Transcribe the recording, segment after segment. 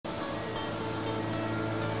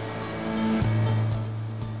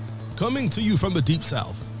Coming to you from the Deep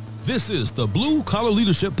South, this is the Blue Collar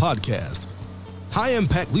Leadership Podcast.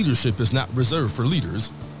 High-impact leadership is not reserved for leaders,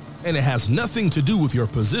 and it has nothing to do with your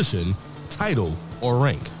position, title, or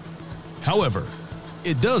rank. However,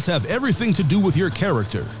 it does have everything to do with your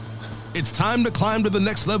character. It's time to climb to the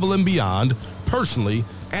next level and beyond, personally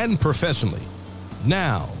and professionally.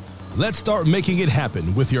 Now, let's start making it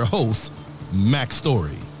happen with your host, Mac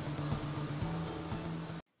Story.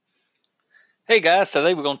 Hey guys,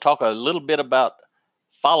 today we're going to talk a little bit about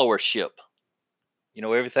followership. You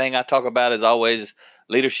know, everything I talk about is always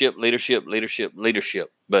leadership.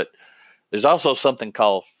 But there's also something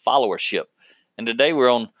called followership. And today we're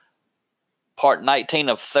on part 19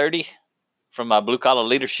 of 30 from my Blue Collar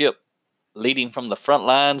Leadership Leading from the Front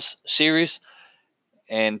Lines series.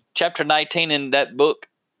 And chapter 19 in that book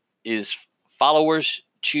is Followers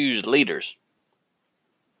Choose Leaders.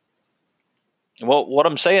 And what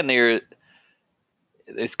I'm saying there,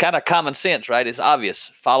 it's kind of common sense, right? It's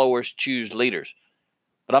obvious. Followers choose leaders.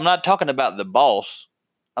 But I'm not talking about the boss.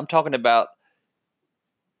 I'm talking about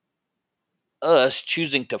us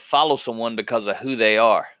choosing to follow someone because of who they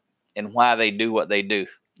are and why they do what they do.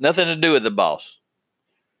 Nothing to do with the boss.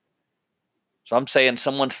 So I'm saying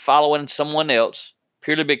someone's following someone else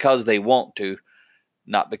purely because they want to,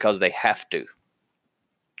 not because they have to.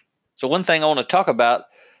 So one thing I want to talk about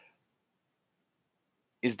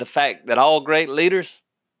is the fact that all great leaders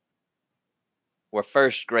were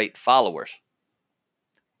first great followers.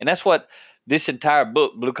 And that's what this entire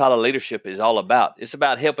book, Blue Collar Leadership, is all about. It's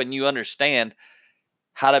about helping you understand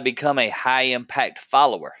how to become a high-impact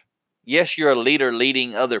follower. Yes, you're a leader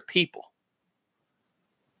leading other people.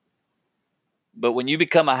 But when you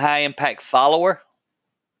become a high-impact follower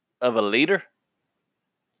of a leader,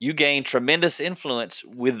 you gain tremendous influence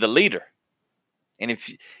with the leader. And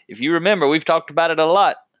if you remember, we've talked about it a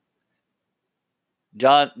lot.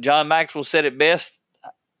 John Maxwell said it best.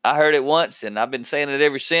 I heard it once, and I've been saying it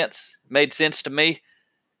ever since. It made sense to me.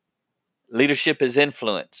 Leadership is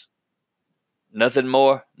influence. Nothing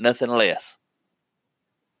more, nothing less.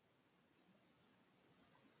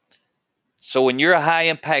 So when you're a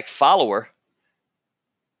high-impact follower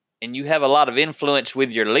and you have a lot of influence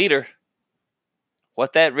with your leader,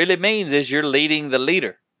 what that really means is you're leading the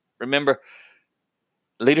leader. Remember,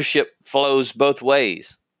 leadership flows both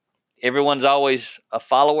ways. Everyone's always a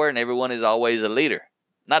follower and everyone is always a leader.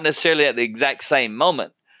 Not necessarily at the exact same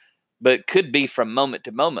moment, but it could be from moment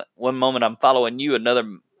to moment. One moment I'm following you,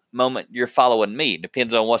 another moment you're following me.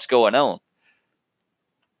 Depends on what's going on.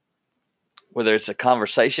 Whether it's a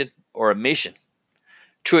conversation or a mission.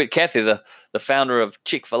 Truett Cathy, the founder of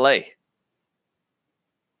Chick-fil-A,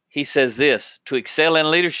 he says this: to excel in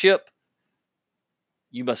leadership,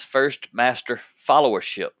 you must first master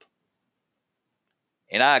followership.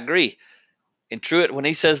 And I agree. And Truett, when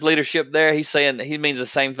he says leadership there, he means the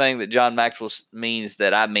same thing that John Maxwell means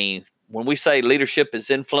that I mean. When we say leadership is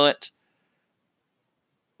influence,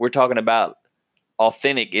 we're talking about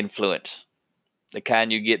authentic influence, the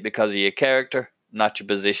kind you get because of your character, not your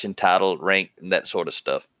position, title, rank, and that sort of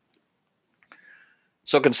stuff.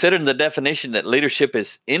 So considering the definition that leadership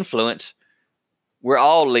is influence, we're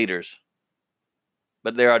all leaders.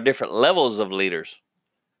 But there are different levels of leaders,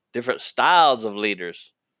 different styles of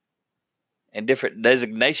leaders, and different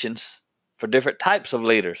designations for different types of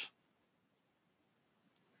leaders.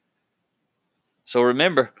 So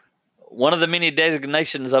remember, one of the many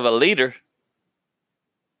designations of a leader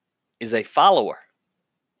is a follower.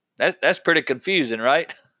 That's pretty confusing,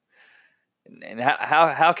 right? And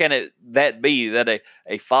how can that be that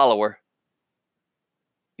a follower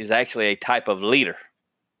is actually a type of leader?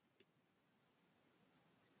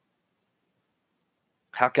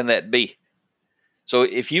 How can that be? So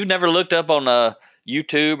if you've never looked up on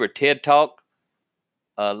YouTube or TED Talk,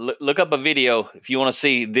 look up a video if you want to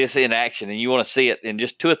see this in action and you want to see it in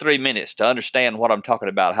just 2 or 3 minutes to understand what I'm talking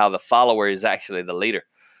about, how the follower is actually the leader.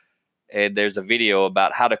 And there's a video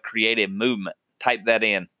about how to create a movement. Type that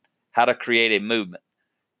in, how to create a movement.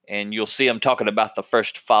 And you'll see I'm talking about the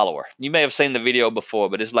first follower. You may have seen the video before,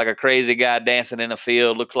 but it's like a crazy guy dancing in a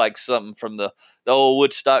field. Looks like something from the old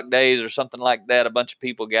Woodstock days or something like that. A bunch of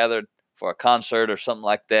people gathered for a concert or something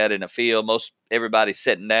like that in a field. Everybody's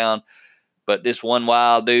sitting down, but this one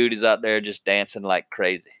wild dude is out there just dancing like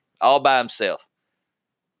crazy, all by himself.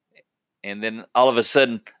 And then all of a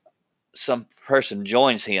sudden, some person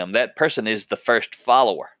joins him. That person is the first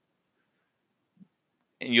follower.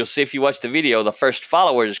 And you'll see if you watch the video, the first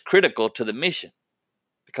follower is critical to the mission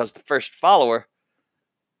because the first follower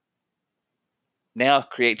now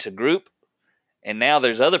creates a group. And now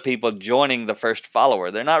there's other people joining the first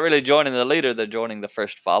follower. They're not really joining the leader, they're joining the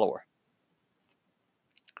first follower.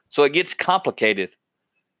 So it gets complicated.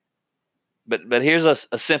 But here's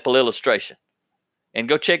a simple illustration. And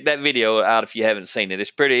go check that video out if you haven't seen it.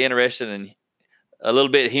 It's pretty interesting and a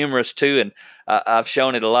little bit humorous too. And I've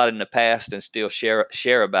shown it a lot in the past and still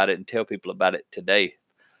share about it and tell people about it today.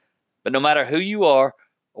 But no matter who you are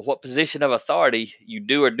or what position of authority you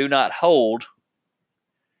do or do not hold,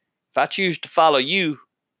 if I choose to follow you,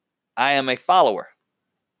 I am a follower.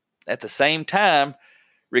 At the same time,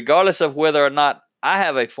 regardless of whether or not I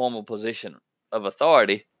have a formal position of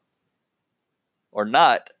authority or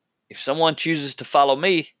not, if someone chooses to follow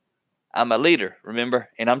me, I'm a leader, remember?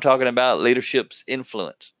 And I'm talking about leadership's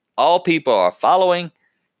influence. All people are following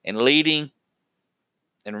and leading.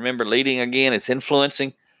 And remember, leading again is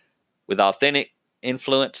influencing with authentic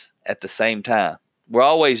influence at the same time. We're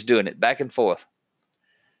always doing it back and forth.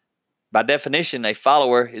 By definition, a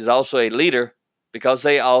follower is also a leader because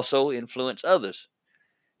they also influence others.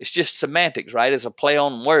 It's just semantics, right? It's a play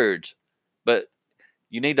on words. But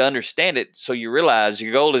you need to understand it so you realize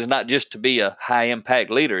your goal is not just to be a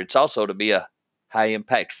high-impact leader. It's also to be a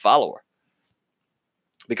high-impact follower.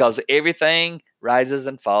 Because everything rises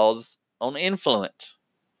and falls on influence.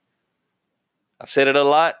 I've said it a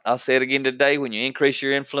lot. I'll say it again today. When you increase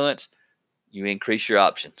your influence, you increase your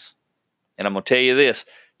options. And I'm going to tell you this.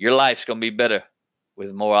 Your life's going to be better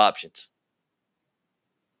with more options.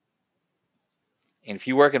 And if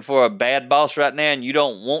you're working for a bad boss right now and you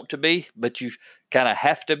don't want to be, but you kind of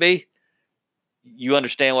have to be, you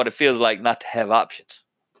understand what it feels like not to have options.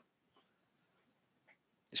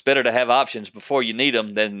 It's better to have options before you need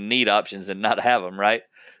them than need options and not have them, right?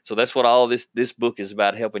 So that's what all this book is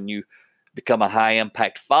about, helping you become a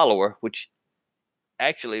high-impact follower, which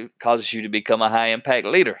actually causes you to become a high-impact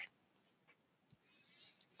leader.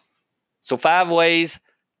 So 5 ways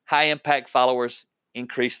high-impact followers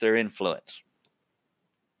increase their influence.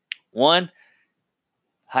 1,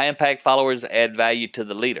 high-impact followers add value to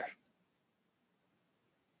the leader.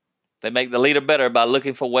 They make the leader better by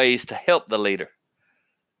looking for ways to help the leader.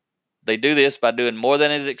 They do this by doing more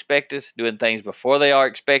than is expected, doing things before they are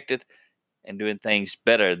expected, and doing things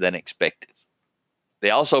better than expected.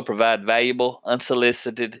 They also provide valuable,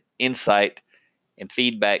 unsolicited insight and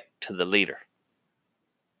feedback to the leader.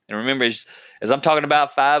 And remember, as I'm talking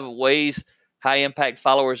about 5 ways high-impact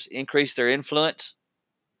followers increase their influence,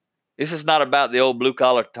 this is not about the old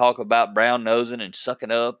blue-collar talk about brown-nosing and sucking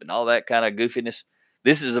up and all that kind of goofiness.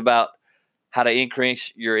 This is about how to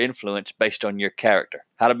increase your influence based on your character,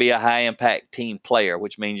 how to be a high-impact team player,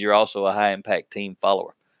 which means you're also a high-impact team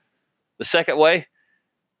follower. The second way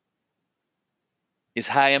is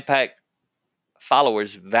high-impact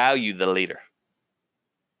followers value the leader.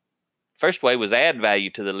 First way was add value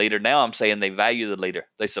to the leader. Now I'm saying they value the leader.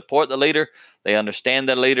 They support the leader. They understand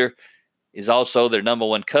the leader is also their number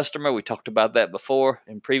one customer. We talked about that before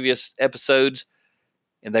in previous episodes.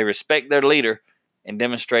 And they respect their leader and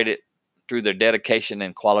demonstrate it through their dedication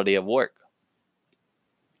and quality of work.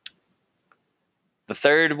 The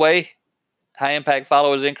third way high-impact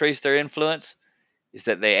followers increase their influence is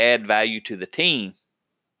that they add value to the team.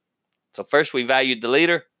 So first we valued the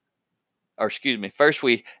leader, first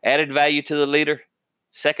we added value to the leader.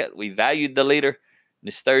 Second, we valued the leader. And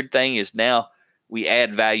this third thing is now we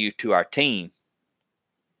add value to our team.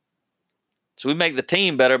 So we make the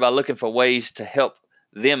team better by looking for ways to help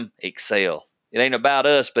them excel. It ain't about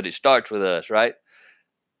us, but it starts with us, right?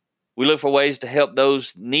 We look for ways to help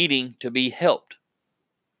those needing to be helped.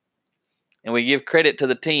 And we give credit to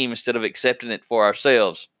the team instead of accepting it for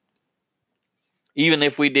ourselves, even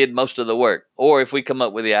if we did most of the work or if we come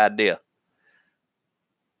up with the idea.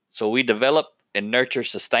 So we develop and nurture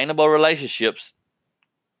sustainable relationships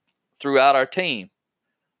throughout our team.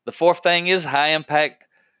 The fourth thing is high-impact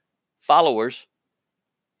followers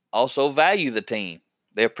also value the team.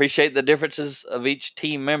 They appreciate the differences of each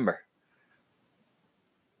team member.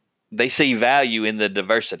 They see value in the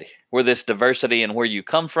diversity. Where this diversity and where you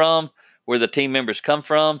come from, where the team members come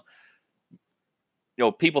from. You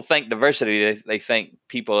know, people think diversity, they think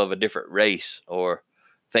people of a different race or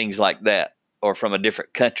things like that, or from a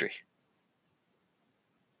different country.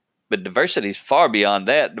 But diversity is far beyond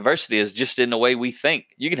that. Diversity is just in the way we think.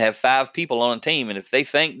 You can have 5 people on a team, and if they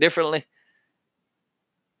think differently,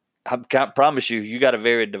 I can't promise you got a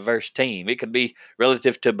very diverse team. It could be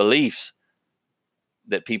relative to beliefs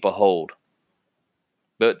that people hold.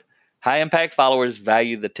 But high-impact followers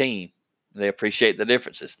value the team. They appreciate the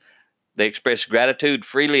differences. They express gratitude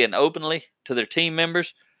freely and openly to their team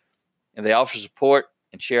members, and they offer support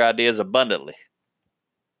and share ideas abundantly.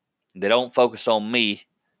 They don't focus on me,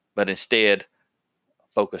 but instead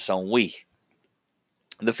focus on we.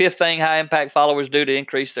 The fifth thing high-impact followers do to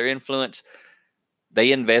increase their influence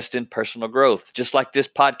they invest in personal growth, just like this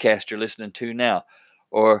podcast you're listening to now,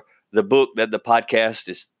 or the book that the podcast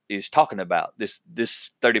is talking about, this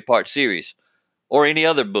 30-part series, or any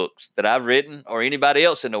other books that I've written or anybody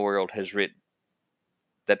else in the world has written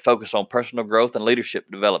that focus on personal growth and leadership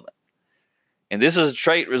development. And this is a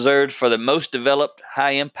trait reserved for the most developed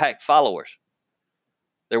high-impact followers.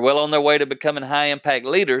 They're well on their way to becoming high-impact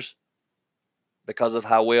leaders because of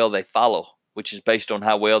how well they follow, which is based on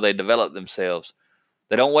how well they develop themselves.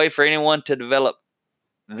 They don't wait for anyone to develop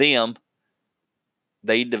them.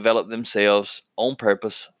 They develop themselves on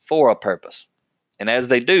purpose for a purpose. And as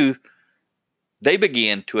they do, they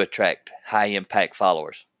begin to attract high-impact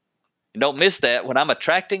followers. And don't miss that. When I'm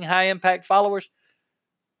attracting high-impact followers,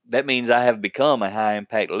 that means I have become a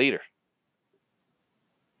high-impact leader.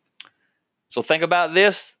 So think about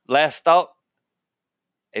this. Last thought.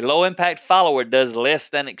 A low-impact follower does less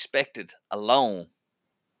than expected alone.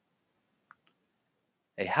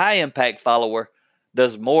 A high-impact follower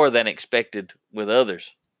does more than expected with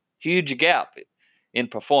others. Huge gap in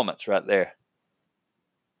performance right there.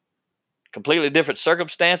 Completely different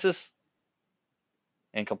circumstances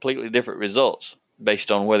and completely different results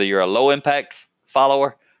based on whether you're a low-impact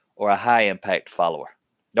follower or a high-impact follower.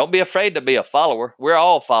 Don't be afraid to be a follower. We're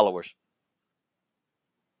all followers.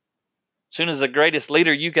 As soon as the greatest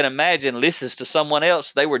leader you can imagine listens to someone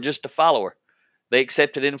else, they were just a follower. They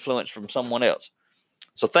accepted influence from someone else.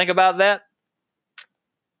 So think about that.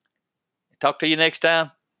 Talk to you next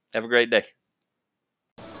time. Have a great day.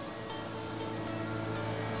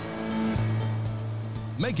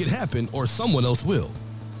 Make it happen or someone else will.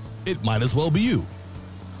 It might as well be you.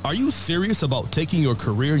 Are you serious about taking your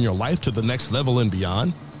career and your life to the next level and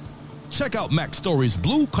beyond? Check out Mac Story's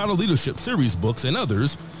Blue Collar Leadership series books and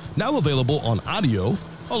others, now available on audio,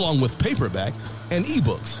 along with paperback and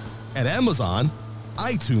ebooks at Amazon,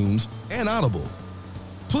 iTunes, and Audible.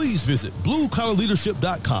 Please visit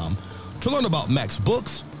bluecollarleadership.com to learn about Mac's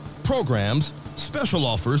books, programs, special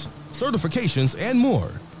offers, certifications, and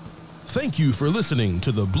more. Thank you for listening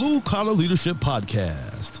to the Blue Collar Leadership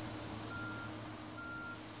Podcast.